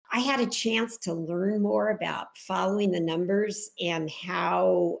I had a chance to learn more about following the numbers and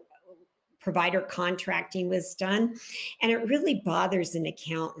how provider contracting was done. And it really bothers an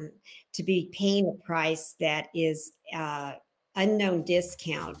accountant to be paying a price that is unknown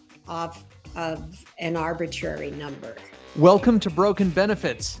discount off of an arbitrary number. Welcome to Broken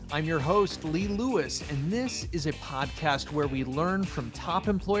Benefits. I'm your host, Lee Lewis, and this is a podcast where we learn from top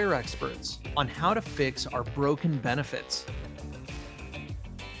employer experts on how to fix our broken benefits.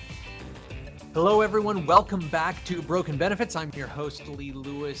 Hello, everyone. Welcome back to Broken Benefits. I'm your host, Lee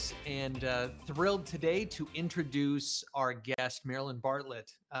Lewis, and thrilled today to introduce our guest, Marilyn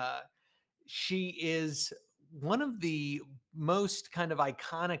Bartlett. She is one of the most kind of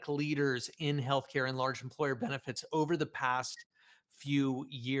iconic leaders in healthcare and large employer benefits over the past few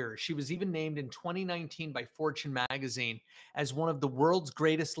years. She was even named in 2019 by Fortune magazine as one of the world's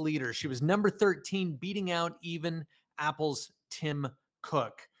greatest leaders. She was number 13, beating out even Apple's Tim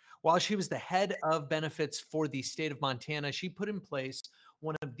Cook. While she was the head of benefits for the state of Montana, she put in place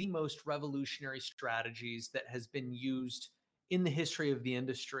one of the most revolutionary strategies that has been used in the history of the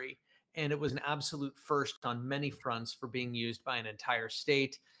industry. And it was an absolute first on many fronts for being used by an entire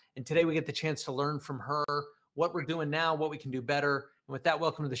state. And today we get the chance to learn from her what we're doing now, what we can do better. And with that,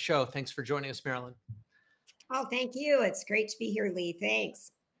 welcome to the show. Thanks for joining us, Marilyn. Oh, thank you. It's great to be here, Lee.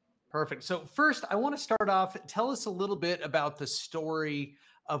 Thanks. Perfect. So first, I want to start off, tell us a little bit about the story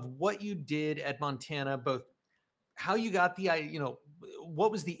of what you did at Montana, both how you got the,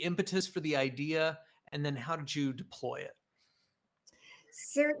 what was the impetus for the idea, and then how did you deploy it?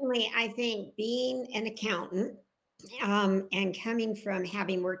 Certainly, I think being an accountant and coming from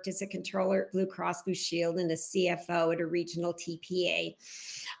having worked as a controller at Blue Cross Blue Shield and a CFO at a regional TPA,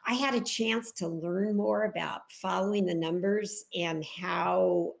 I had a chance to learn more about following the numbers and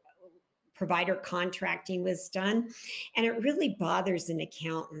how provider contracting was done. And it really bothers an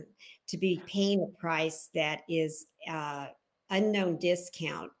accountant to be paying a price that is unknown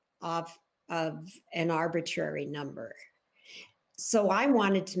discount off of an arbitrary number. So I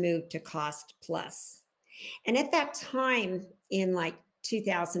wanted to move to cost plus. And at that time, in like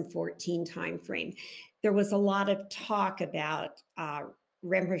 2014 timeframe, there was a lot of talk about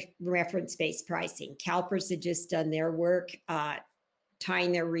reference-based pricing. CalPERS had just done their work,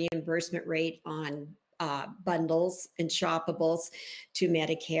 tying their reimbursement rate on bundles and shoppables to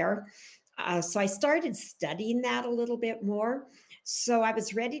Medicare. So I started studying that a little bit more. So I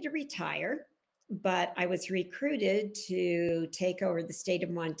was ready to retire, but I was recruited to take over the state of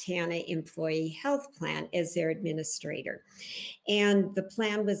Montana Employee Health Plan as their administrator. And the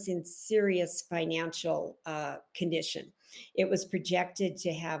plan was in serious financial condition. It was projected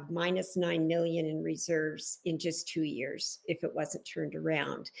to have minus $9 million in reserves in just 2 years if it wasn't turned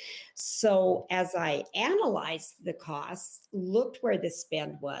around. So as I analyzed the costs, looked where the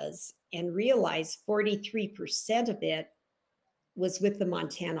spend was, and realized 43% of it was with the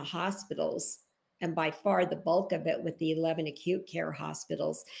Montana hospitals, and by far the bulk of it with the 11 acute care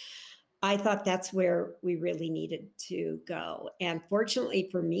hospitals, I thought that's where we really needed to go. And fortunately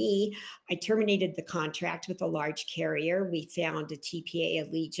for me, I terminated the contract with a large carrier. We found a TPA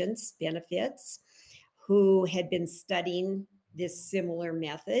Allegiance Benefits who had been studying this similar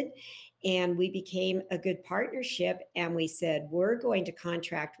method. And we became a good partnership. And we said, we're going to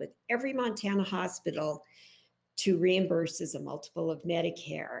contract with every Montana hospital to reimburse as a multiple of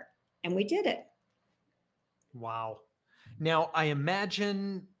Medicare. And we did it. Wow. Now, I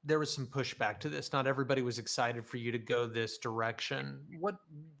imagine there was some pushback to this. Not everybody was excited for you to go this direction. What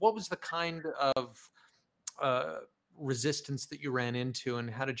was the kind of resistance that you ran into, and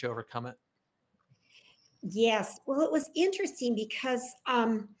how did you overcome it? Yes. Well, it was interesting because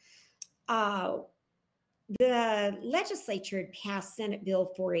the legislature had passed Senate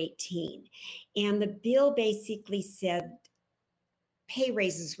Bill 418, and the bill basically said pay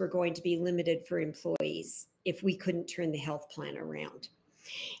raises were going to be limited for employees if we couldn't turn the health plan around.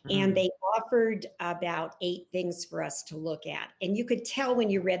 And they offered about 8 things for us to look at. And you could tell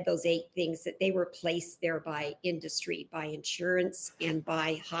when you read those 8 things that they were placed there by industry, by insurance, and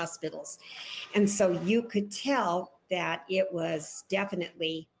by hospitals. And so you could tell that it was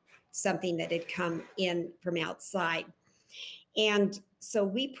definitely something that had come in from outside. And so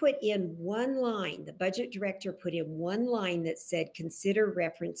we put in one line, the budget director put in one line that said, consider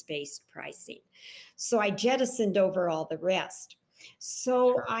reference-based pricing. So I jettisoned over all the rest.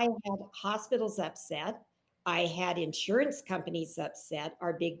 So I had hospitals upset. I had insurance companies upset.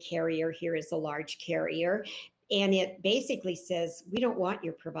 Our big carrier here is a large carrier. And it basically says, we don't want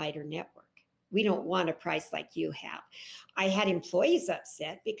your provider network. We don't want a price like you have. I had employees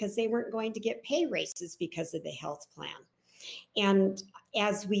upset because they weren't going to get pay raises because of the health plan. And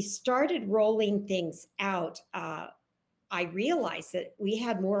as we started rolling things out, I realized that we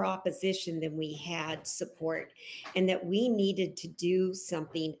had more opposition than we had support, and that we needed to do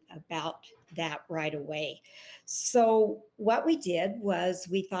something about that right away. So, what we did was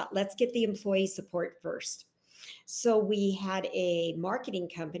we thought, let's get the employee support first. So, we had a marketing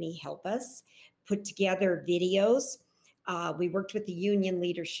company help us put together videos. We worked with the union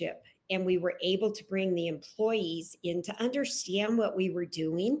leadership, and we were able to bring the employees in to understand what we were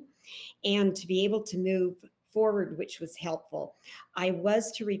doing and to be able to move forward, which was helpful. I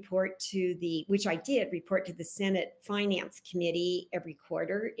was to report to which I did report to the Senate Finance Committee every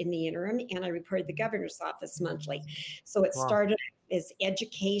quarter in the interim, and I reported the governor's office monthly. So it Wow. started as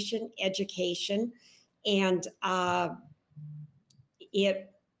education, and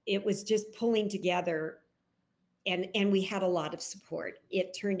it was just pulling together, and we had a lot of support.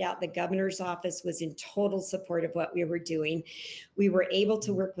 It turned out the governor's office was in total support of what we were doing. We were able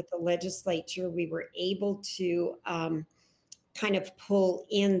to work with the legislature. We were able to kind of pull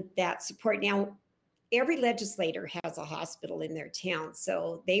in that support. Now, every legislator has a hospital in their town,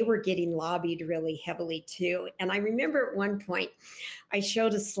 so they were getting lobbied really heavily too. And I remember at one point I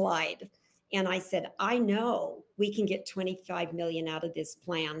showed a slide and I said, I know we can get 25 million out of this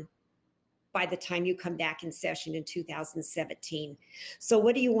plan by the time you come back in session in 2017. So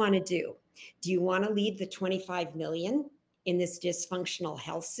what do you want to do? Do you want to leave the 25 million in this dysfunctional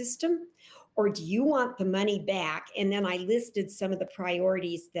health system? Or do you want the money back? And then I listed some of the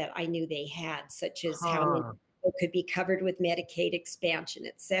priorities that I knew they had, such as how many people could be covered with Medicaid expansion,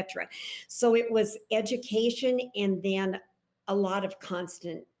 et cetera. So it was education and then a lot of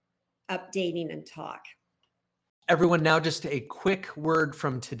constant updating and talk. Everyone, now just a quick word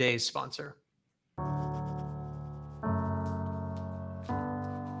from today's sponsor.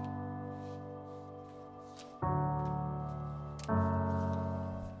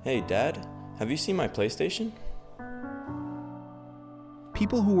 Hey, Dad, have you seen my PlayStation?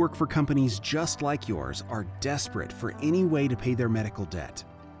 People who work for companies just like yours are desperate for any way to pay their medical debt.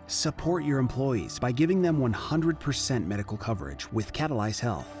 Support your employees by giving them 100% medical coverage with Catalyze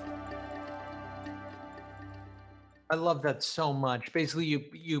Health. I love that so much. Basically,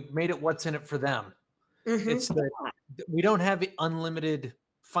 you made it what's in it for them. It's that we don't have unlimited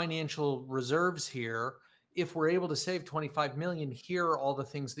financial reserves here. If we're able to save 25 million, here are all the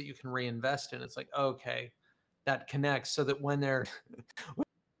things that you can reinvest in. It's like, okay, that connects, so that when they're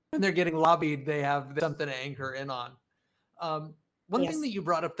getting lobbied, they have something to anchor in on. One thing that you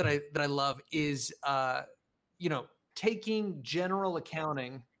brought up that I love is taking general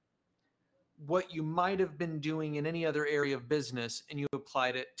accounting, what you might have been doing in any other area of business, and you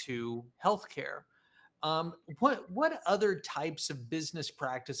applied it to healthcare. What other types of business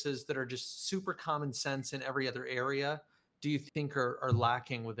practices that are just super common sense in every other area do you think are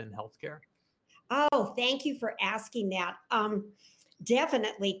lacking within healthcare? Oh, thank you for asking that.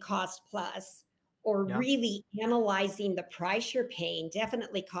 Definitely cost plus, or really analyzing the price you're paying,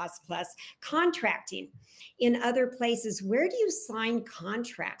 definitely cost plus. Contracting in other places, where do you sign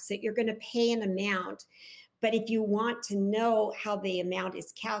contracts that you're going to pay an amount? But if you want to know how the amount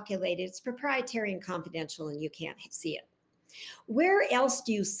is calculated, it's proprietary and confidential and you can't see it. Where else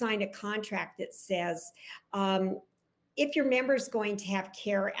do you sign a contract that says, if your member is going to have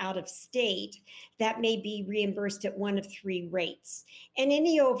care out of state, that may be reimbursed at one of three rates, and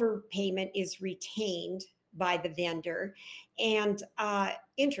any overpayment is retained by the vendor and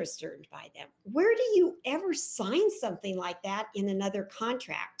interest earned by them? Where do you ever sign something like that in another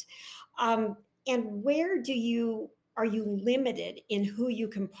contract? And where are you limited in who you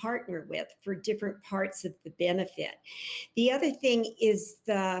can partner with for different parts of the benefit? The other thing is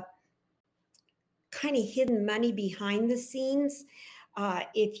the kind of hidden money behind the scenes.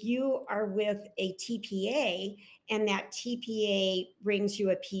 If you are with a TPA and that TPA brings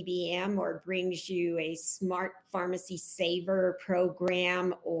you a PBM or brings you a smart pharmacy saver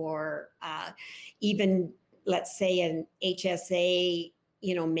program, or even, let's say, an HSA,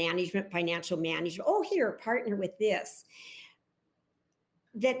 management, financial management, oh, here, partner with this,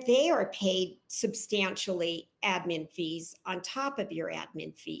 that they are paid substantially admin fees on top of your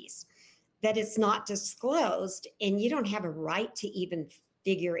admin fees, that it's not disclosed and you don't have a right to even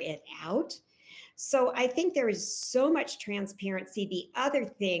figure it out. So I think there is so much transparency. The other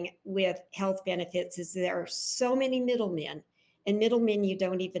thing with health benefits is there are so many middlemen, and middlemen you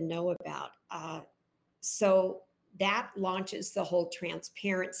don't even know about. So that launches the whole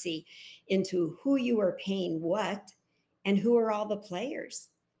transparency into who you are paying what and who are all the players.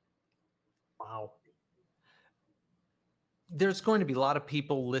 Wow. There's going to be a lot of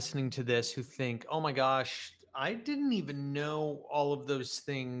people listening to this who think, oh my gosh, I didn't even know all of those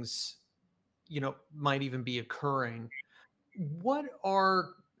things, might even be occurring. What are,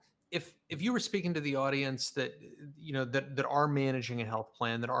 if you were speaking to the audience that, that are managing a health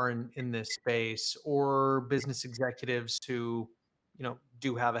plan, that are in this space, or business executives who,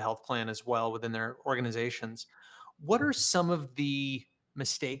 do have a health plan as well within their organizations, what are some of the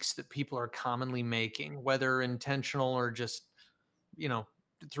mistakes that people are commonly making, whether intentional or just, you know,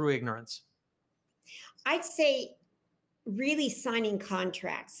 through ignorance? I'd say really signing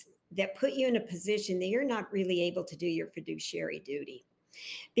contracts that put you in a position that you're not really able to do your fiduciary duty.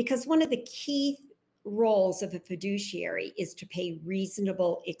 Because one of the key roles of a fiduciary is to pay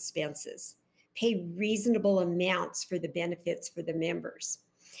reasonable expenses, pay reasonable amounts for the benefits for the members,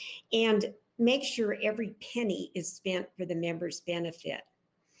 and make sure every penny is spent for the members' benefit.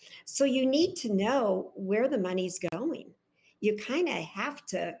 So you need to know where the money's going. You kind of have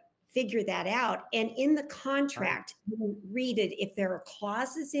to figure that out. And in the Right. contract, you read it if there are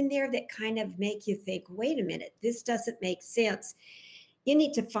clauses in there that kind of make you think, wait a minute, this doesn't make sense. You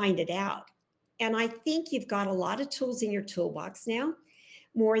need to find it out. And I think you've got a lot of tools in your toolbox now,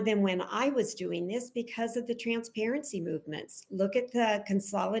 more than when I was doing this because of the transparency movements. Look at the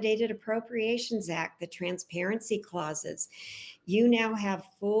Consolidated Appropriations Act, the transparency clauses. You now have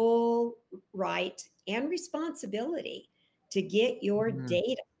full right and responsibility to get your Mhm.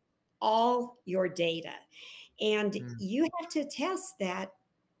 data, all your data. And Mm. you have to test that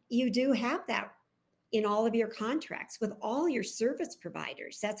you do have that in all of your contracts with all your service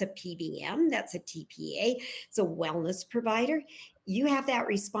providers. That's a PBM, that's a TPA, it's a wellness provider. You have that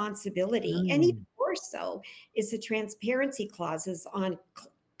responsibility. And even Mm. more so is the transparency clauses on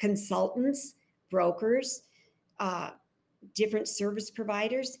consultants, brokers, uh, different service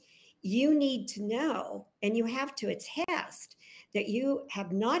providers. You need to know and you have to attest that you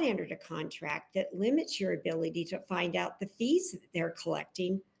have not entered a contract that limits your ability to find out the fees that they're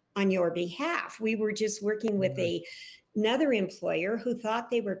collecting on your behalf. We were just working with Mm. another employer who thought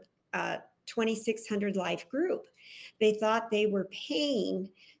they were 2,600 life group. They thought they were paying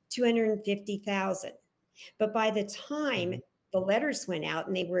 250,000. But by the time Mhm. the letters went out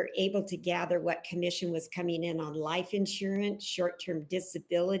and they were able to gather what commission was coming in on life insurance, short-term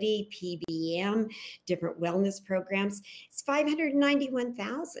disability, PBM, different wellness programs, it's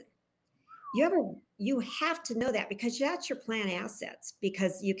 591,000. You have to know that because that's your plan assets,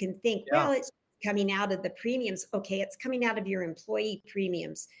 because you can think, Yeah. well, it's coming out of the premiums. Okay, it's coming out of your employee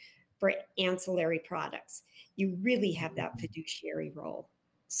premiums for ancillary products. You really have that Mhm. fiduciary role.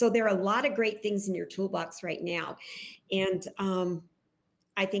 So there are a lot of great things in your toolbox right now, and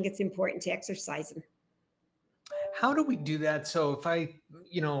I think it's important to exercise them. How do we do that? So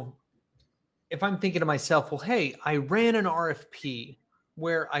you know, if I'm thinking to myself, well, hey, I ran an RFP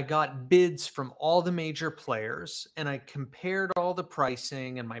where I got bids from all the major players and I compared all the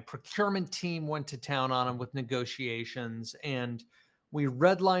pricing, and my procurement team went to town on them with negotiations, and we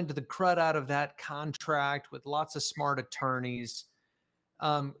redlined the crud out of that contract with lots of smart attorneys.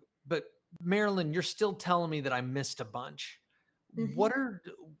 Um, but Marilyn, you're still telling me that I missed a bunch. Mhm. What are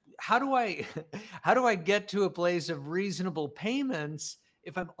how do I how do I get to a place of reasonable payments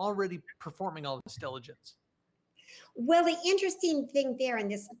if I'm already performing all this diligence? Well, the interesting thing there in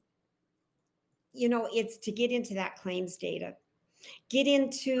this, it's to get into that claims data, get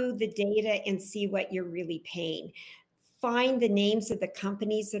into the data and see what you're really paying. Find the names of the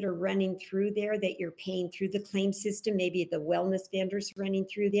companies that are running through there that you're paying through the claim system, maybe the wellness vendors running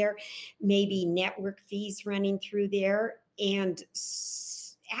through there, maybe network fees running through there, and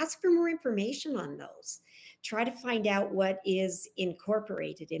ask for more information on those. Try to find out what is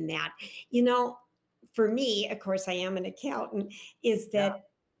incorporated in that. You know, for me, of course, I am an accountant, is Yeah. that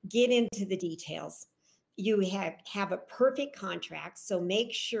get into the details. You have a perfect contract, so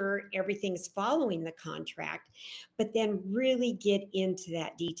make sure everything's following the contract, but then really get into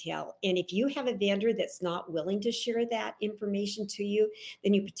that detail. And if you have a vendor that's not willing to share that information to you,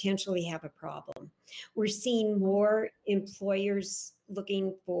 then you potentially have a problem. We're seeing more employers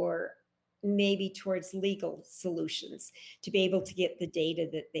looking for maybe towards legal solutions to be able to get the data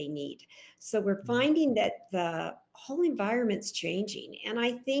that they need. So we're Mhm. finding that the whole environment's changing. And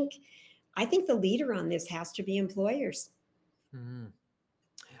I think the leader on this has to be employers. Mhm.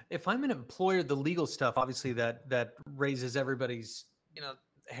 If I'm an employer, the legal stuff, obviously that raises everybody's,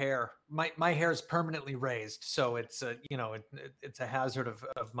 hair. My hair is permanently raised, so it's a, it's a hazard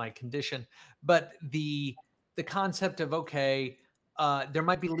of my condition. But the concept of, okay, there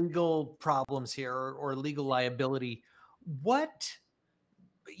might be legal problems here, or legal liability. What,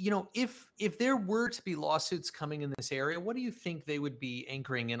 if there were to be lawsuits coming in this area, what do you think they would be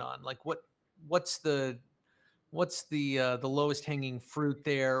anchoring in on? Like, what's the What's the lowest hanging fruit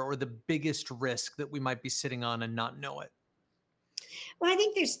there, or the biggest risk that we might be sitting on and not know it? Well, I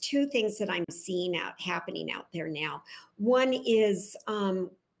think there's two things that I'm seeing happening out there now. One is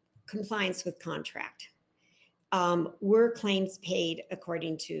compliance with contract. Were claims paid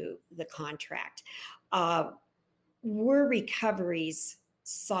according to the contract? Uh, were recoveries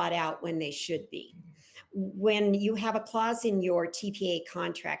sought out when they should be? When you have a clause in your TPA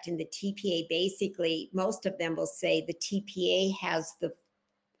contract, and the TPA basically, most of them will say the TPA has the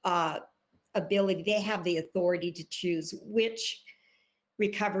uh, ability, they have the authority to choose which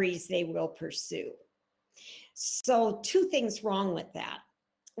recoveries they will pursue. So, two things wrong with that.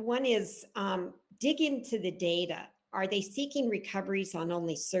 One is dig into the data. Are they seeking recoveries on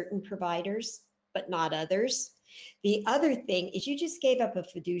only certain providers, but not others? The other thing is you just gave up a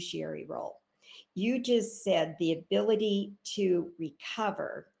fiduciary role. You just said the ability to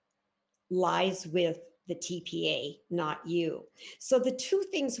recover lies with the TPA, not you. So the two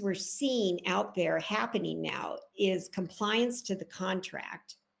things we're seeing out there happening now is compliance to the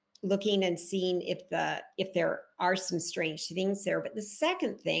contract, looking and seeing if there are some strange things there. But the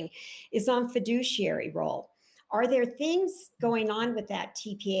second thing is on fiduciary role. Are there things going on with that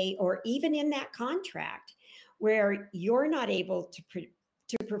TPA or even in that contract where you're not able to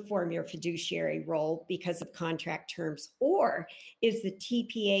perform your fiduciary role because of contract terms, or is the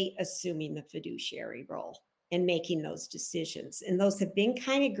TPA assuming the fiduciary role and making those decisions? And those have been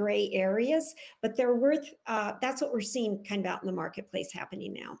kind of gray areas, but they're worth, that's what we're seeing kind of out in the marketplace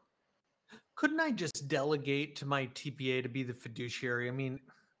happening now. Couldn't I just delegate to my TPA to be the fiduciary? I mean,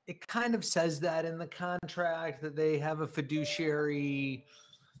 it kind of says that in the contract that they have a fiduciary,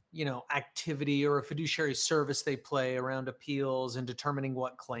 activity or a fiduciary service they play around appeals and determining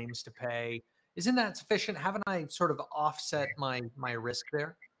what claims to pay. Isn't that sufficient? Haven't I sort of offset my risk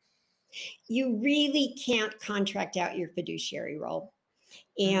there? You really can't contract out your fiduciary role.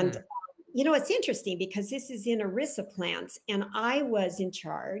 And Hmm. it's interesting because this is in ERISA plans, and I was in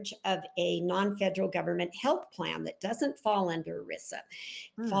charge of a non-federal government health plan that doesn't fall under ERISA. It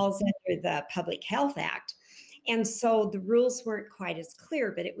Hmm. falls under the Public Health Act. And so the rules weren't quite as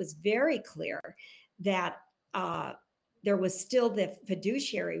clear, but it was very clear that there was still the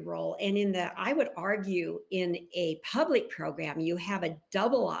fiduciary role. And I would argue, in a public program, you have a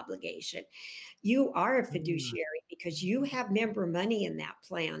double obligation. You are a Hmm. fiduciary because you have member money in that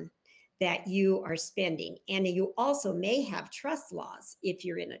plan that you are spending. And you also may have trust laws if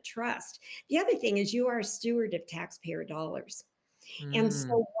you're in a trust. The other thing is you are a steward of taxpayer dollars. And so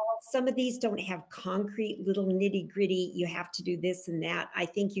Hmm. while some of these don't have concrete little nitty gritty, you have to do this and that, I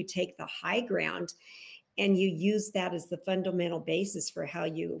think you take the high ground and you use that as the fundamental basis for how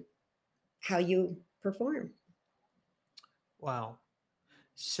you perform. Wow.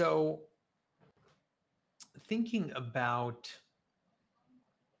 So thinking about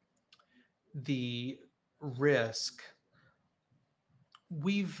the risk,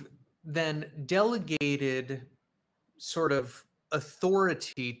 we've then delegated sort of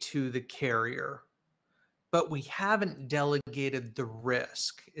authority to the carrier, but we haven't delegated the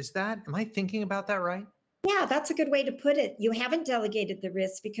risk. Am I thinking about that right? Yeah, that's a good way to put it. You haven't delegated the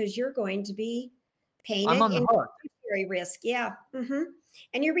risk because you're going to be paying I'm it on the in hook. fiduciary risk. Yeah.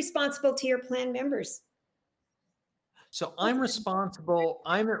 And you're responsible to your plan members. So That's I'm responsible,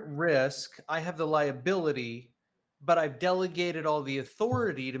 I'm at risk, I have the liability, but I've delegated all the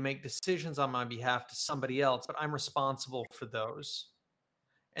authority to make decisions on my behalf to somebody else, but I'm responsible for those.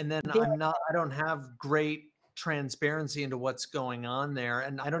 And then very, I don't have great transparency into what's going on there,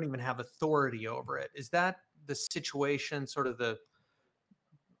 and I don't even have authority over it. Is that the situation, sort of the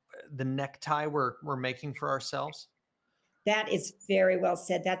necktie we're making for ourselves? that is very well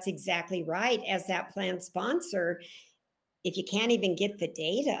said. That's exactly right. As that plan sponsor, if you can't even get the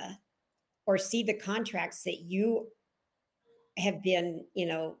data or see the contracts that you have been,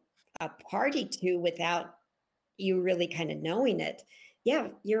 a party to without you really kind of knowing it, yeah,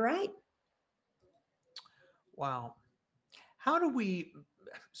 you're right. Wow. How do we,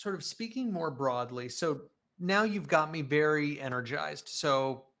 sort of speaking more broadly, so now you've got me very energized.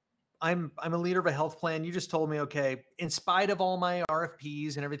 So I'm a leader of a health plan. You just told me, okay, in spite of all my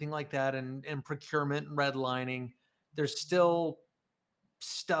RFPs and everything like that, and procurement and redlining, there's still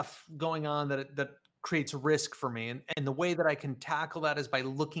stuff going on that creates risk for me. And the way that I can tackle that is by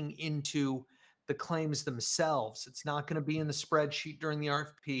looking into the claims themselves. It's not going to be in the spreadsheet during the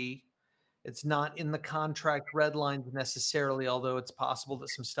RFP. It's not in the contract red lines necessarily, although it's possible that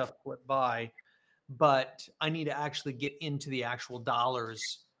some stuff slipped by. But I need to actually get into the actual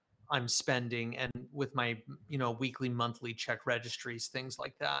dollars I'm spending, and with my, weekly, monthly check registries, things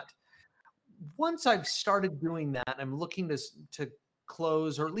like that. once I've started doing that, I'm looking to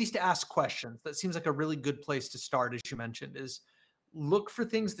close, or at least ask questions. That seems like a really good place to start, as you mentioned, is look for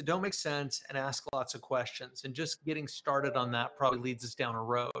things that don't make sense and ask lots of questions. And just getting started on that probably leads us down a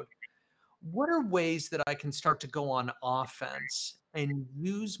road. What are ways that I can start to go on offense and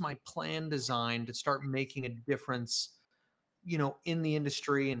use my plan design to start making a difference, in the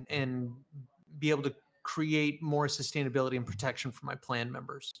industry, and be able to create more sustainability and protection for my plan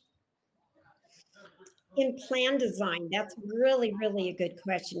members? In plan design, that's really, really a good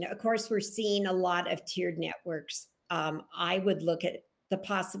question. Of course, we're seeing a lot of tiered networks. I would look at the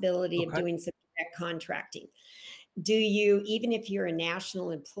possibility of Okay. doing some direct contracting. Do you, even if you're a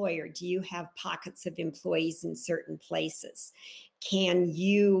national employer, do you have pockets of employees in certain places? Can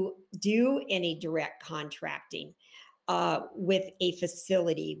you do any direct contracting with a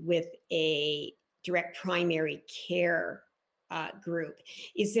facility, with a direct primary care group?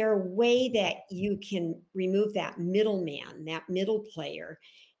 Is there a way that you can remove that middleman, that middle player,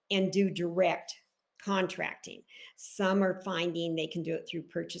 and do direct contracting? Some are finding they can do it through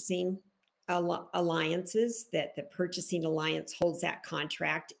purchasing alliances, that the purchasing alliance holds that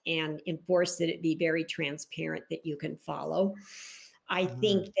contract and enforce that it be very transparent, that you can follow. I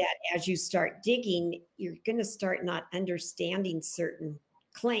think that as you start digging, you're going to start not understanding certain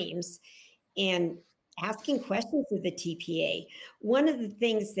claims and asking questions of the TPA. One of the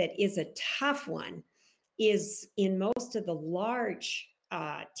things that is a tough one is in most of the large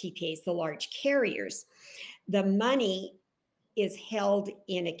TPAs, the large carriers, the money is held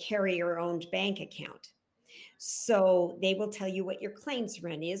in a carrier owned bank account. So they will tell you what your claims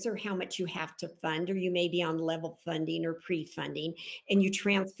run is, or how much you have to fund, or you may be on level funding or pre-funding, and you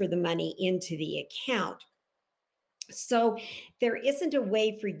transfer the money into the account. So there isn't a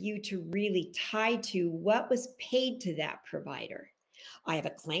way for you to really tie to what was paid to that provider. I have a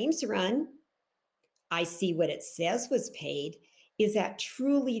claims run. I see what it says was paid. Is that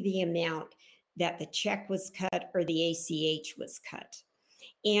truly the amount that the check was cut or the ACH was cut?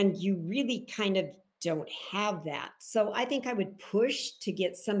 And you really kind of don't have that. So I think I would push to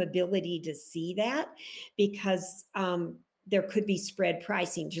get some ability to see that, because there could be spread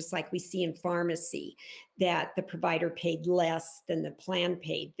pricing, just like we see in pharmacy, that the provider paid less than the plan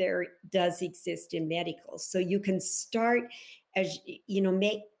paid. There does exist in medical. So you can start, as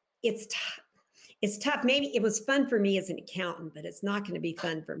make it's tough. Maybe it was fun for me as an accountant, but it's not going to be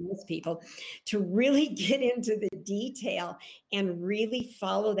fun for most people to really get into the detail and really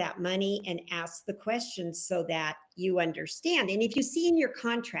follow that money and ask the questions so that you understand. And if you see in your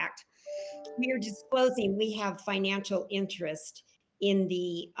contract, we are disclosing we have financial interest in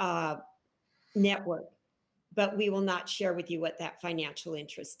the network, but we will not share with you what that financial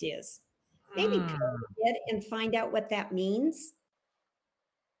interest is. Maybe go ahead and find out what that means.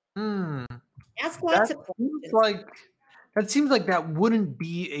 Hmm. Ask That lots of seems questions. like that seems like that wouldn't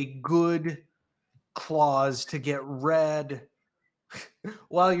be a good clause to get read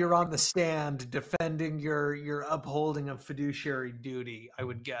while you're on the stand defending your upholding of fiduciary duty, I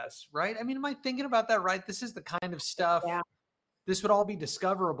would guess, right? I mean, am I thinking about that right? This is the kind of stuff, Yeah. this would all be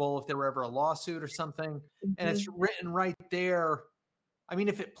discoverable if there were ever a lawsuit or something, and it's written right there. I mean,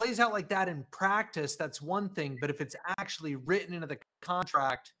 if it plays out like that in practice, that's one thing, but if it's actually written into the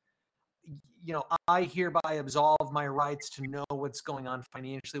contract, I hereby absolve my rights to know what's going on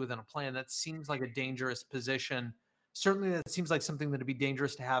financially within a plan. That seems like a dangerous position. Certainly, that seems like something that would be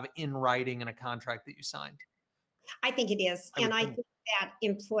dangerous to have in writing in a contract that you signed. I think it is. And I think that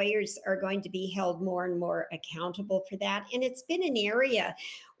employers are going to be held more and more accountable for that. And it's been an area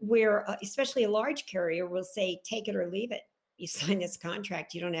where, especially a large carrier will say, take it or leave it. You sign this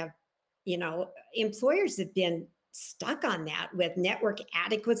contract, you don't have, employers have been stuck on that with network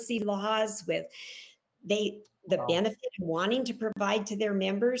adequacy laws, with the benefit of wanting to provide to their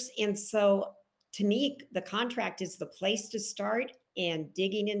members. And so to me, the contract is the place to start and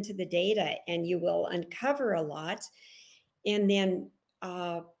digging into the data, and you will uncover a lot. And then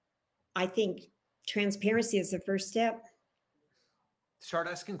I think transparency is the first step. Start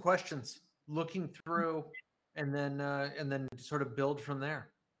asking questions, looking through, and then sort of build from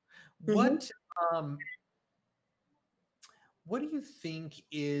there. What do you think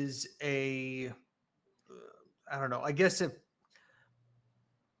is I don't know, I guess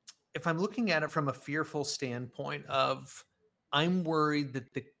if I'm looking at it from a fearful standpoint of, I'm worried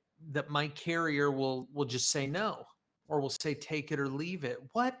that my carrier will just say no, or will say take it or leave it.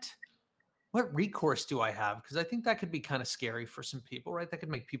 What recourse do I have? Because I think that could be kind of scary for some people, right? That could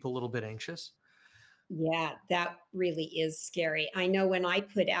make people a little bit anxious. Yeah, that really is scary. I know when I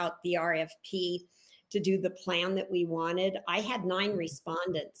put out the RFP to do the plan that we wanted, I had 9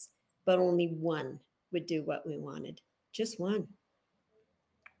 respondents. but only one would do what we wanted. Just one.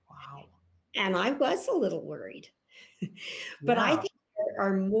 Wow. And I was a little worried. But I Yeah. think there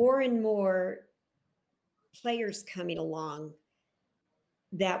are more and more players coming along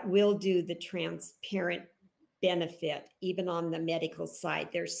that will do the transparent benefit, even on the medical side.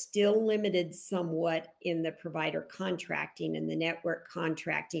 They're still limited somewhat in the provider contracting and the network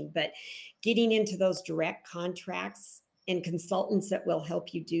contracting, but getting into those direct contracts and consultants that will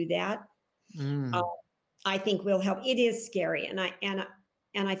help you do that, uh, Mm. I think will help. It is scary, and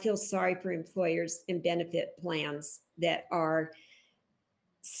I feel sorry for employers and benefit plans that are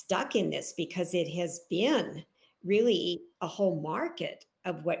stuck in this, because it has been really a whole market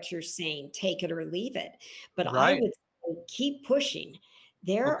of what you're saying, take it or leave it. But I Right. would say keep pushing.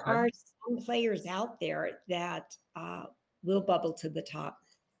 There Okay. are some players out there that will bubble to the top.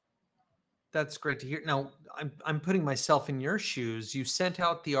 That's great to hear. Now, I'm putting myself in your shoes. You sent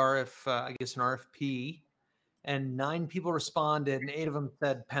out the I guess an RFP, and 9 people responded, and 8 of them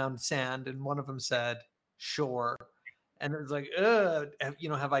said pound sand, and one of them said sure. And it was like,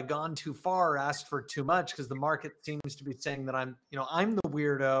 have I gone too far, asked for too much? Because the market seems to be saying that I'm the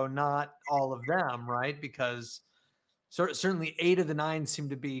weirdo, not all of them, right? Because certainly 8 of the 9 seem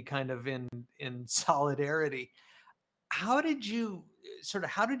to be kind of in solidarity. How did you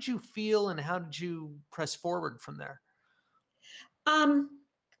feel, and how did you press forward from there? Um,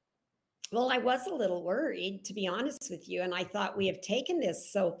 well, I was a little worried, to be honest with you, and I thought we have taken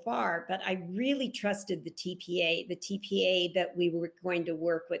this so far, but I really trusted the TPA that we were going to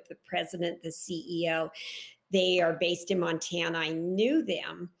work with, the president, the CEO. They are based in Montana. I knew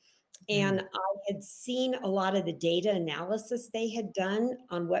them. And I had seen a lot of the data analysis they had done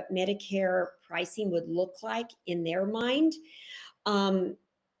on what Medicare pricing would look like in their mind. Um,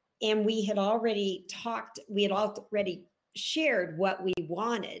 and we had already shared what we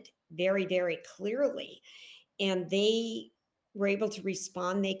wanted very, very clearly. And they were able to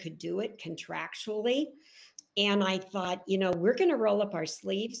respond, they could do it contractually. And I thought, we're going to roll up our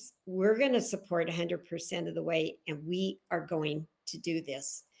sleeves. We're going to support 100% of the way, and we are going to do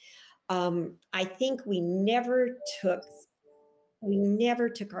this. I think we never took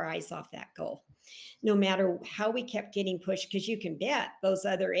our eyes off that goal, no matter how we kept getting pushed, because you can bet those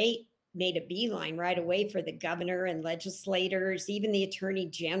other 8 made a beeline right away for the governor and legislators, even the attorney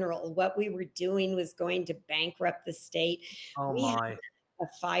general. What we were doing was going to bankrupt the state. Oh We had my.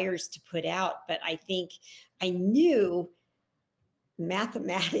 fires to put out, but I think I knew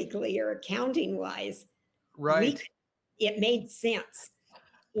mathematically or accounting wise, Right. it made sense.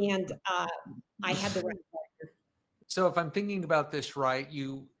 And I had the right partner. So if I'm thinking about this right,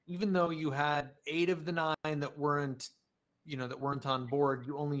 even though you had 8 of the 9 that weren't on board,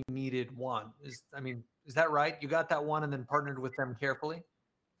 you only needed 1. Is that right? You got that one and then partnered with them carefully?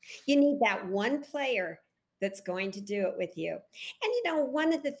 You need that one player that's going to do it with you. And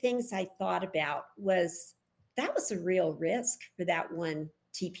one of the things I thought about was that was a real risk for that one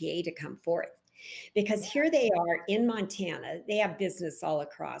TPA to come forth, because here they are in Montana. They have business all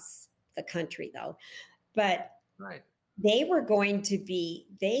across the country, though, but Right.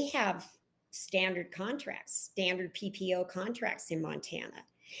 they have standard contracts, standard PPO contracts in Montana.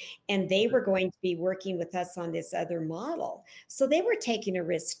 And they were going to be working with us on this other model. So they were taking a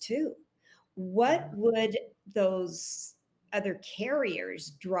risk too. What would those other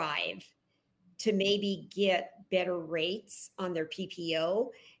carriers drive to maybe get better rates on their PPO?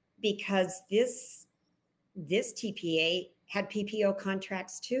 Because this TPA had PPO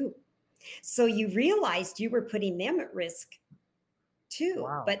contracts too. So you realized you were putting them at risk too.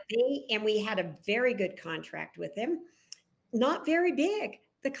 Wow. But we had a very good contract with them, not very big.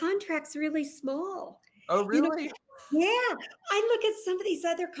 The contract's really small. Oh, You know, really? yeah. I look at some of these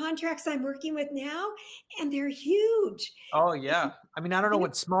other contracts I'm working with now, and they're huge. Oh, yeah. I don't know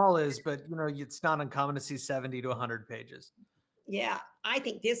what small is, but it's not uncommon to see 70 to 100 pages. Yeah, I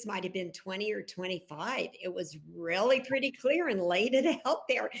think this might have been 20 or 25. It was really pretty clear and laid it out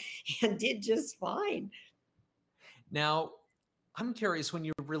there and did just fine. Now, I'm curious, when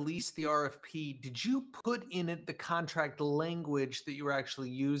you released the RFP, did you put in it the contract language that you were actually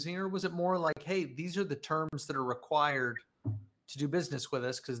using, or was it more like, hey, these are the terms that are required to do business with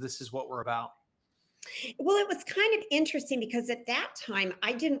us because this is what we're about? Well, it was kind of interesting because at that time,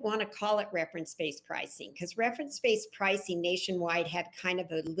 I didn't want to call it reference-based pricing, because reference-based pricing nationwide had kind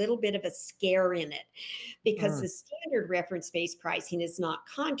of a little bit of a scare in it, because the standard reference-based pricing is not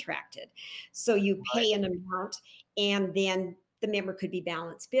contracted. So you pay an amount and then the member could be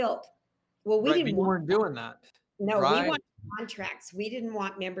balance billed. Well, we Right, didn't but you want weren't doing that. No, we Right. want contracts. We didn't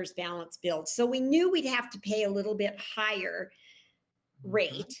want members balance billed. So we knew we'd have to pay a little bit higher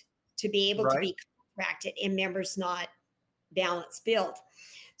rate to be able to Right. be contracted and members not balance billed.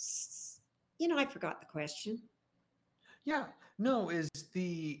 I forgot the question. Yeah. No, is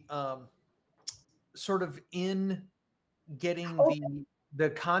the sort of in getting Oh, the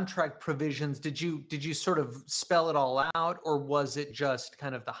contract provisions, did you sort of spell it all out, or was it just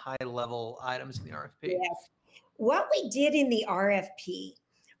kind of the high level items in the RFP? yes. What we did in the RFP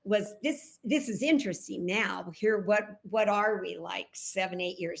was this is interesting now. Here, what are we like 7,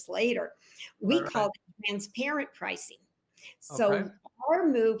 8 years later? We Right. called it transparent pricing. Okay. So our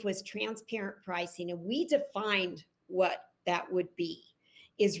move was transparent pricing, and we defined what that would be,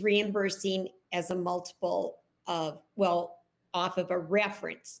 is reimbursing as a multiple of, well, off of a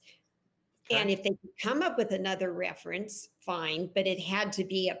reference. And Okay. if they could come up with another reference, fine, but it had to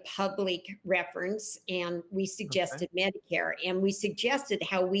be a public reference. And we Okay. suggested Medicare, and we suggested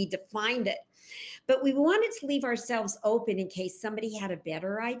how we defined it. But we wanted to leave ourselves open in case somebody had a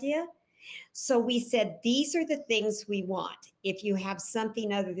better idea. So we said, these are the things we want. If you have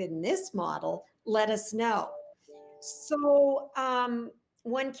something other than this model, let us know. So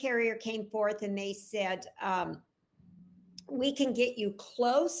one carrier came forth and they said, we can get you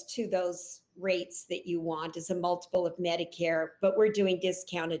close to those rates that you want as a multiple of Medicare, but we're doing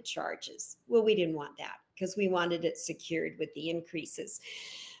discounted charges. Well, we didn't want that because we wanted it secured with the increases.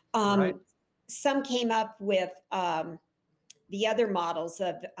 Right. Some came up with the other models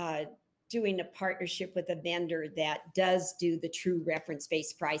of doing a partnership with a vendor that does do the true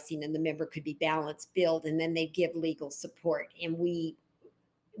reference-based pricing, and the member could be balance billed, and then they give legal support. And we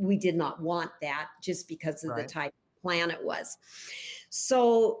did not want that just because of the Right. type of plan it was.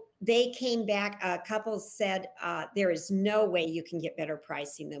 So they came back. A couple said, there is no way you can get better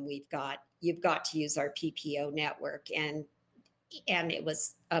pricing than we've got. You've got to use our PPO network. And it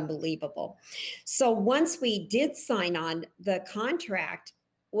was unbelievable. So once we did sign on, the contract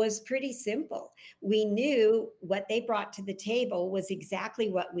was pretty simple. We knew what they brought to the table was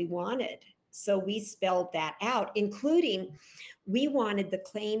exactly what we wanted. So we spelled that out, including we wanted the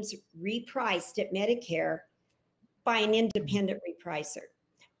claims repriced at Medicare by an independent repricer.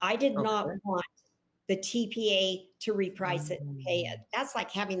 I did not Okay. want the TPA to reprice it and pay it. Mm. That's like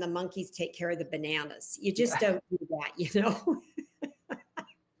having the monkeys take care of the bananas. You just Yeah. don't do that.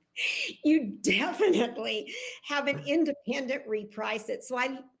 You definitely have an independent reprice it. So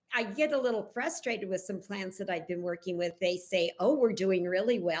I get a little frustrated with some plans that I've been working with. They say, oh, we're doing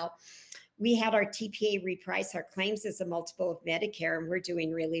really well. We had our TPA reprice our claims as a multiple of Medicare, and we're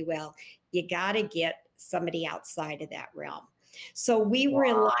doing really well. You got to get somebody outside of that realm. So we were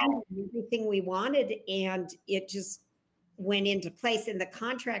in line Wow. with everything we wanted, and it just went into place. And the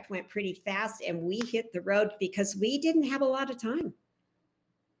contract went pretty fast, and we hit the road because we didn't have a lot of time.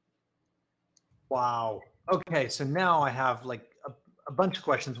 Wow. Okay, so now I have like a bunch of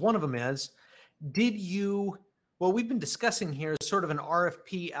questions. One of them is, well, we've been discussing here sort of an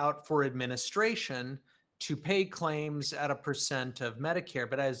RFP out for administration to pay claims at a percent of Medicare.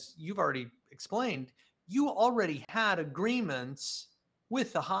 But as you've already explained, you already had agreements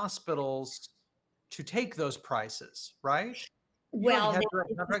with the hospitals to take those prices, right? You already Well, had now,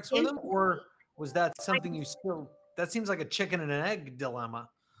 direct contracts with them, or was that something that seems like a chicken and an egg dilemma?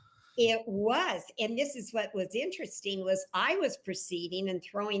 it was. And this is what was interesting was I was proceeding and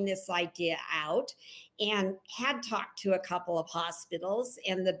throwing this idea out and had talked to a couple of hospitals,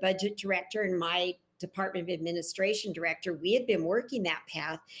 and the budget director and my Department of Administration director. We had been working that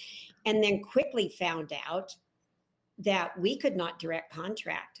path, and then quickly found out that we could not direct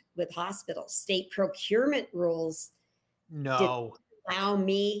contract with hospitals. State procurement rules did No. not allow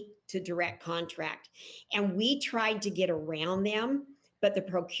me to direct contract. And we tried to get around them, but the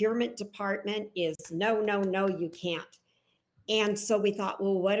procurement department is no, no, no, you can't. And so we thought,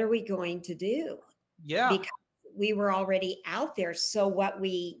 well, what are we going to do? Yeah. Because we were already out there. So what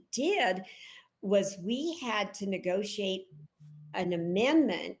we did was we had to negotiate an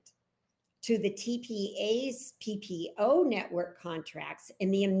amendment to the TPA's PPO network contracts,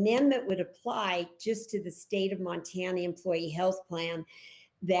 and the amendment would apply just to the state of Montana employee health plan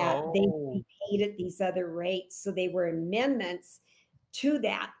that they Oh. paid at these other rates. So they were amendments to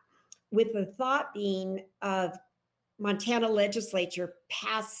that, with the thought being of Montana legislature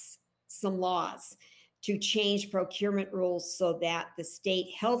pass some laws to change procurement rules so that the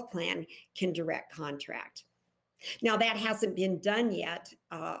state health plan can direct contract. Now that hasn't been done yet,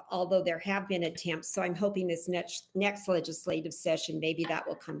 although there have been attempts. So I'm hoping this next legislative session, maybe that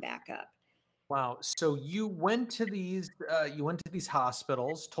will come back up. Wow. So you went to these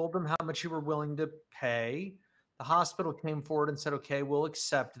hospitals, told them how much you were willing to pay. The hospital came forward and said, okay, we'll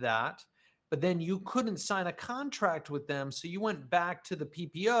accept that. but then you couldn't sign a contract with them. So you went back to the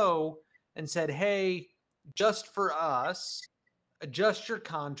PPO and said, hey, just for us, adjust your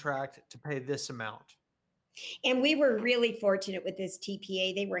contract to pay this amount. And we were really fortunate with this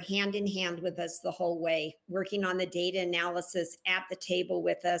TPA. They were hand in hand with us the whole way, working on the data analysis at the table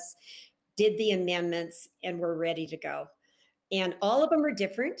with us, did the amendments, and we're ready to go. And all of them are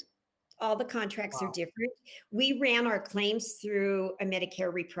different. All the contracts are different. We ran our claims through a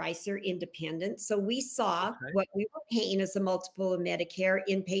Medicare repricer independent. So we saw what we were paying as a multiple of Medicare,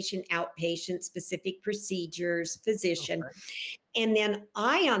 inpatient, outpatient, specific procedures, physician. And then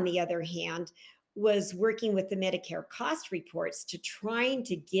I, on the other hand, was working with the Medicare cost reports to trying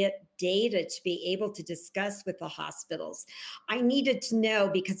to get data to be able to discuss with the hospitals. I needed to know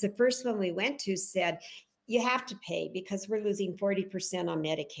because the first one we went to said, you have to pay because we're losing 40% on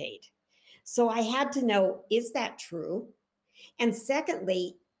Medicaid. So I had to know, is that true? And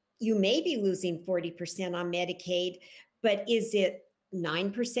secondly, you may be losing 40% on Medicaid, but is it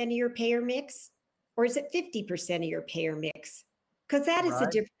 9% of your payer mix or is it 50% of your payer mix? Because that is a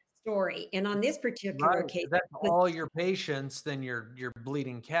different story. And on this particular case, if that's all your patients, then you're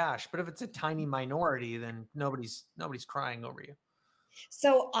bleeding cash. But if it's a tiny minority, then nobody's crying over you.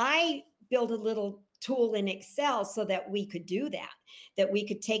 So I built a little tool in Excel so that we could do that we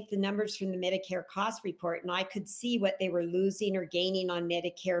could take the numbers from the Medicare cost report and I could see what they were losing or gaining on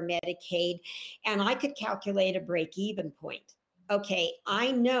Medicare, Medicaid, and I could calculate a break-even point. Okay,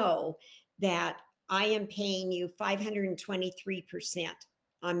 I know that I am paying you 523%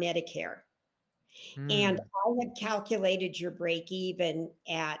 on Medicare. And I had calculated your break-even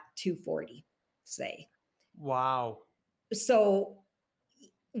at 240, say. Wow. So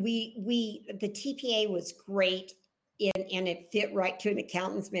the TPA was great and it fit right to an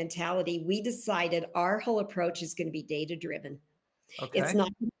accountant's mentality. We decided our whole approach is going to be data driven. It's not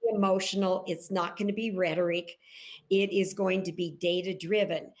going to be emotional. It's not going to be rhetoric. It is going to be data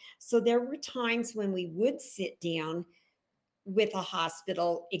driven. So there were times when we would sit down with a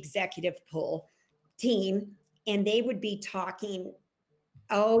hospital executive pool team and they would be talking,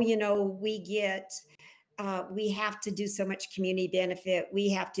 oh, we have to do so much community benefit.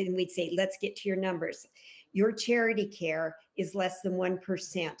 And we'd say, let's get to your numbers. Your charity care is less than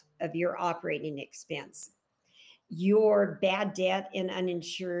 1% of your operating expense. Your bad debt and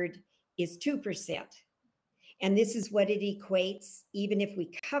uninsured is 2%. And this is what it equates, even if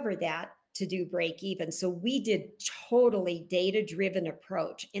we cover that, to do break even. So we did totally data-driven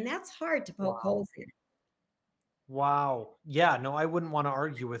approach. And that's hard to poke holes in. Wow. Yeah, no, I wouldn't want to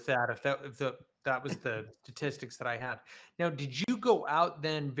argue with that if that was the statistics that I had. Now, did you go out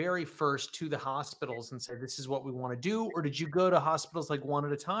then very first to the hospitals and say, this is what we want to do? Or did you go to hospitals like one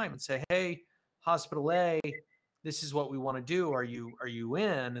at a time and say, hey, hospital A, this is what we want to do. Are you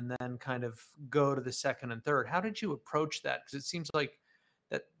in? And then kind of go to the second and third. How did you approach that? Because it seems like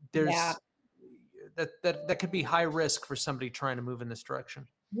that there's that could be high risk for somebody trying to move in this direction.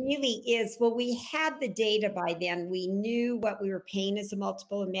 Really is. Well, we had the data by then. We knew what we were paying as a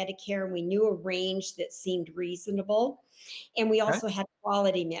multiple of Medicare, and we knew a range that seemed reasonable. And we also had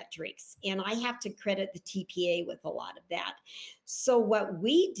quality metrics. And I have to credit the TPA with a lot of that. So what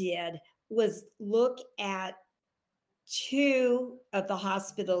we did was look at two of the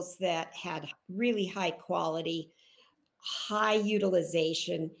hospitals that had really high quality, high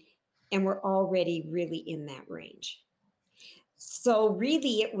utilization, and were already really in that range. So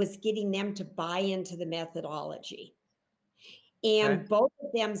really it was getting them to buy into the methodology. And both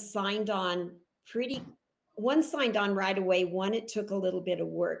of them signed on one signed on right away, one it took a little bit of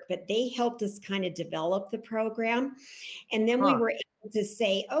work, but they helped us kind of develop the program. And then we were able to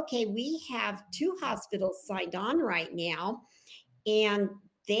say, okay, we have two hospitals signed on right now, and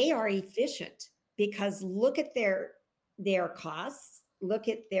they are efficient because look at their costs. Look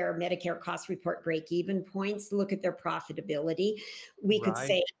at their Medicare cost report break-even points. Look at their profitability. We could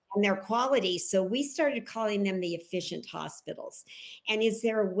say, and their quality. So we started calling them the efficient hospitals. And is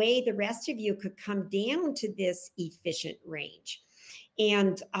there a way the rest of you could come down to this efficient range?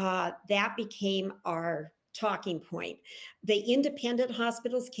 And that became our talking point. The independent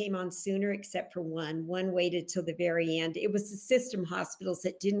hospitals came on sooner, except for one. One waited till the very end. It was the system hospitals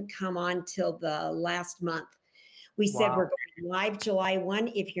that didn't come on till the last month. We said we're going live July 1.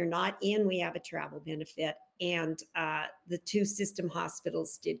 If you're not in, we have a travel benefit. And the two system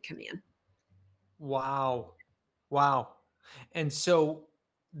hospitals did come in. Wow. And so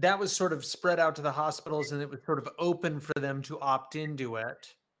that was sort of spread out to the hospitals and it was sort of open for them to opt into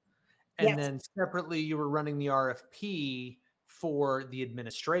it. And then separately, you were running the RFP for the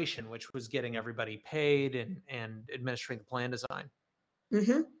administration, which was getting everybody paid and administering the plan design.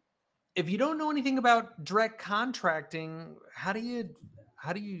 Mm-hmm. if you don't know anything about direct contracting, where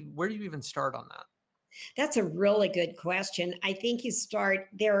do you even start on that? That's a really good question. I think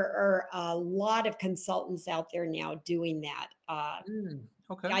there are a lot of consultants out there now doing that.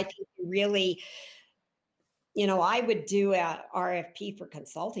 Okay. I think you really, I would do a RFP for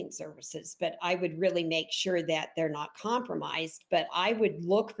consulting services, but I would really make sure that they're not compromised. But I would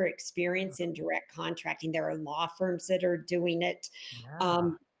look for experience in direct contracting. There are law firms that are doing it. Yeah.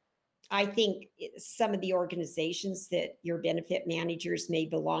 Um, I think some of the organizations that your benefit managers may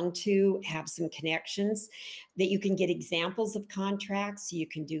belong to have some connections that you can get examples of contracts. You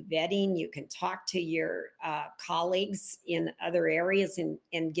can do vetting. You can talk to your colleagues in other areas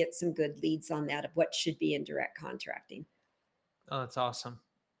and get some good leads on that of what should be in direct contracting. Oh, that's awesome.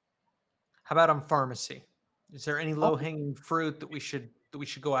 How about on pharmacy? Is there any Oh, low-hanging fruit that we should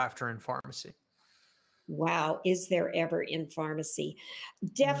go after in pharmacy? wow. Is there ever in pharmacy?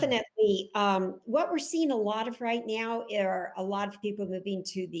 Mm. Definitely. What we're seeing a lot of right now are a lot of people moving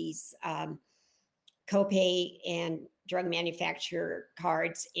to these copay and drug manufacturer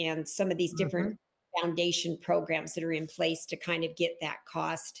cards and some of these different Mhm. foundation programs that are in place to kind of get that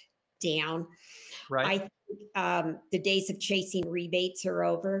cost down. Right. I think the days of chasing rebates are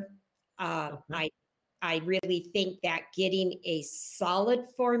over. Uh, Okay. I I really think that getting a solid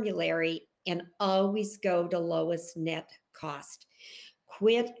formulary and always go to lowest net cost.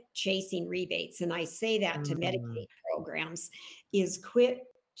 Quit chasing rebates. And I say that to Mm. Medicaid programs is quit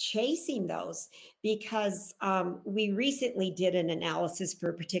chasing those because we recently did an analysis for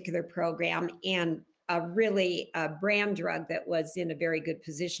a particular program and a brand drug that was in a very good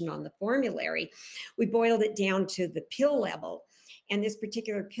position on the formulary. We boiled it down to the pill level. And this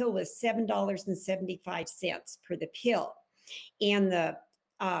particular pill was $7.75 per the pill. And the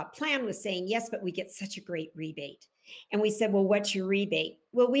plan was saying, yes, but we get such a great rebate. And we said, well, what's your rebate?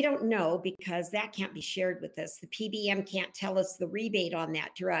 Well, we don't know because that can't be shared with us. The PBM can't tell us the rebate on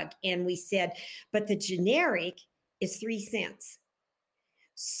that drug. And we said, but the generic is 3 cents.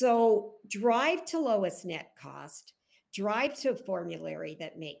 So drive to lowest net cost, drive to a formulary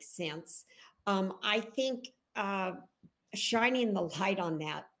that makes sense. I think shining the light on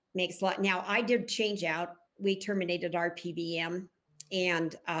that makes a lot. Now, I did change out. We terminated our PBM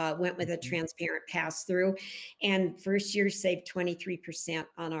and went with a Mhm. transparent pass through. And first year saved 23%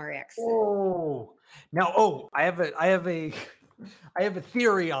 on RX. Oh, now, I have a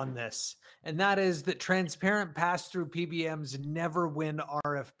theory on this, and that is that transparent pass-through PBMs never win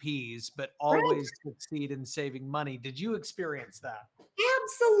RFPs, but Right. always succeed in saving money. Did you experience that?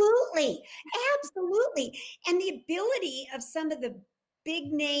 Absolutely. Absolutely. And the ability of some of the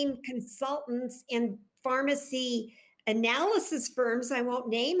big name consultants and pharmacy analysis firms, I won't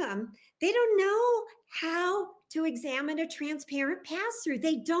name them, they don't know how to examine a transparent pass through.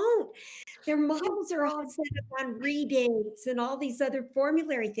 They don't. Their models are all set up on rebates and all these other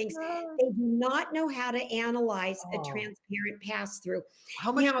formulary things. They do not know how to analyze a Oh, transparent pass through.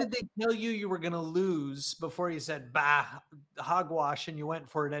 how much Now, did they tell you were going to lose before you said, bah, hogwash, and you went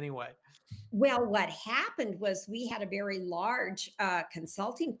for it anyway? well, what happened was we had a very large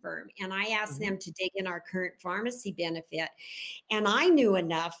consulting firm, and I asked Mhm. them to dig in our current pharmacy benefit. And I knew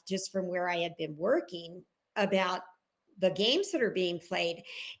enough just from where I had been working about the games that are being played.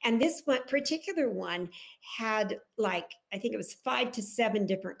 And this one particular one had like, I think it was 5 to 7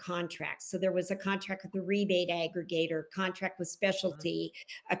 different contracts. So there was a contract with the rebate aggregator, contract with specialty,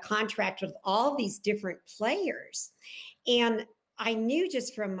 a contract with all these different players. And I knew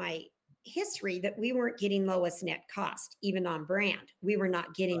just from my history that we weren't getting lowest net cost, even on brand. We were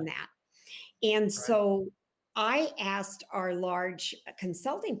not getting Right, that. And right. so I asked our large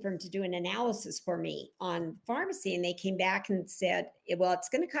consulting firm to do an analysis for me on pharmacy, and they came back and said, well, it's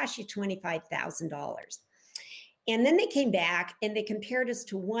going to cost you $25,000. And then they came back and they compared us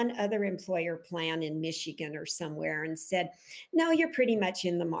to one other employer plan in Michigan or somewhere and said, no, you're pretty much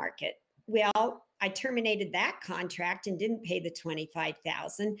in the market. Well, I terminated that contract and didn't pay the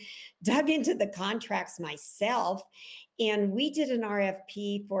 25,000, dug into the contracts myself, and we did an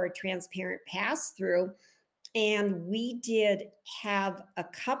RFP for a transparent pass through. And we did have a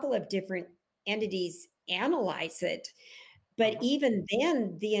couple of different entities analyze it. But Uh-huh. even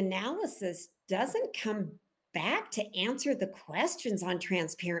then, the analysis doesn't come back to answer the questions on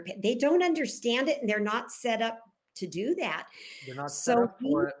transparent. They don't understand it and they're not set up to do that. They're not set So up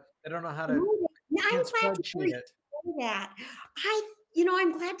for it. They don't know how to, I'm can't glad to hear spreadsheet you it. say that.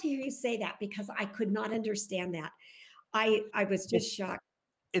 I'm glad to hear you say that because I could not understand that. I was It's just shocked.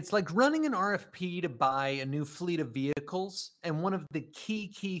 it's like running an RFP to buy a new fleet of vehicles. And one of the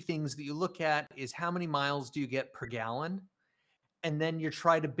key things that you look at is how many miles do you get per gallon? and then you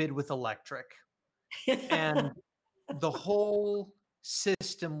try to bid with electric, and the whole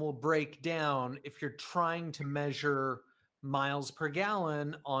system will break down if you're trying to measure miles per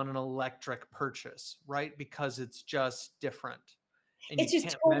gallon on an electric purchase, right? Because it's just different, and you It's just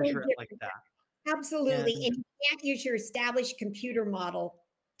can't totally measure it like different. that. Absolutely. And And you can't use your established computer model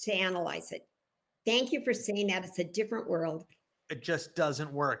to analyze it. Thank you for saying that. It's a different world. it just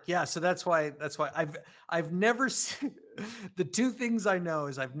doesn't work. Yeah, so that's why I've never seen the two things I know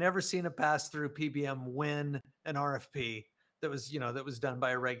is I've never seen a pass-through PBM win an RFP that was done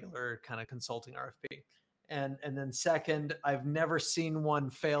by a regular kind of consulting RFP. And then second, I've never seen one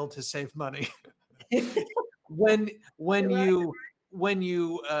fail to save money. when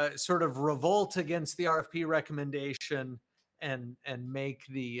you sort of revolt against the RFP recommendation and make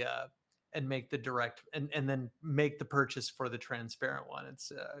the direct and then make the purchase for the transparent one.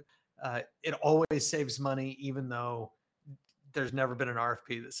 It always saves money, even though there's never been an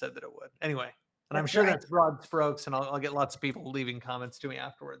RFP that said that it would. Anyway, and I'm sure that's broad strokes, and I'll get lots of people leaving comments to me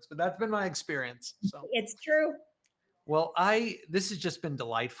afterwards. But that's been my experience. So it's true. Well, this has just been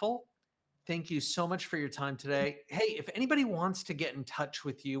delightful. Thank you so much for your time today. Hey, if anybody wants to get in touch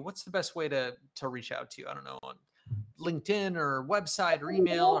with you, what's the best way to reach out to you? I don't know, on LinkedIn or website or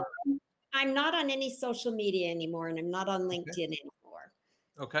email? I'm not on any social media anymore, and I'm not on LinkedIn anymore.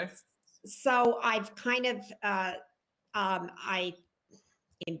 Okay. So I've kind of,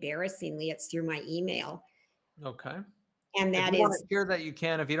 embarrassingly, it's through my email. Okay. And that if you is. Want to share that you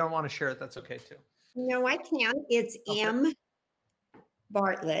can. If you don't want to share it, that's okay too. No, I can. It's Okay. M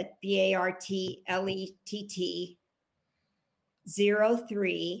Bartlett, BARTLETT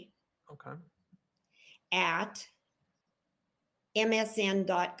 03 Okay. at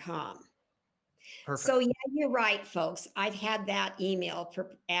msn.com. Perfect. So yeah, you're right, folks. I've had that email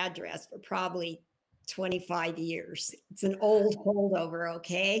address for probably 25 years. It's an old holdover,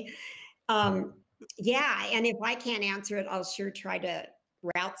 okay? Yeah, and if I can't answer it, I'll sure try to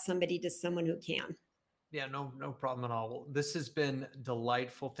route somebody to someone who can. Yeah, no problem at all. Well, this has been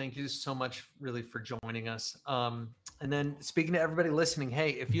delightful. Thank you so much, really, for joining us. And then speaking to everybody listening,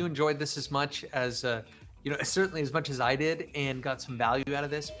 hey, if you enjoyed this as much as certainly as much as I did, and got some value out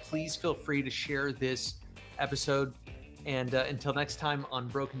of this, please feel free to share this episode. And until next time on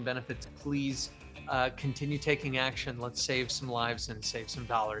Broken Benefits, please continue taking action. Let's save some lives and save some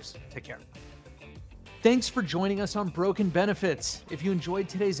dollars. Take care. Thanks for joining us on Broken Benefits. If you enjoyed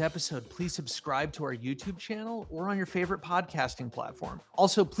today's episode, please subscribe to our YouTube channel or on your favorite podcasting platform.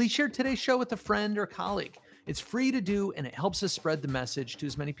 Also, please share today's show with a friend or colleague. It's free to do, and it helps us spread the message to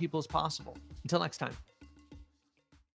as many people as possible. Until next time.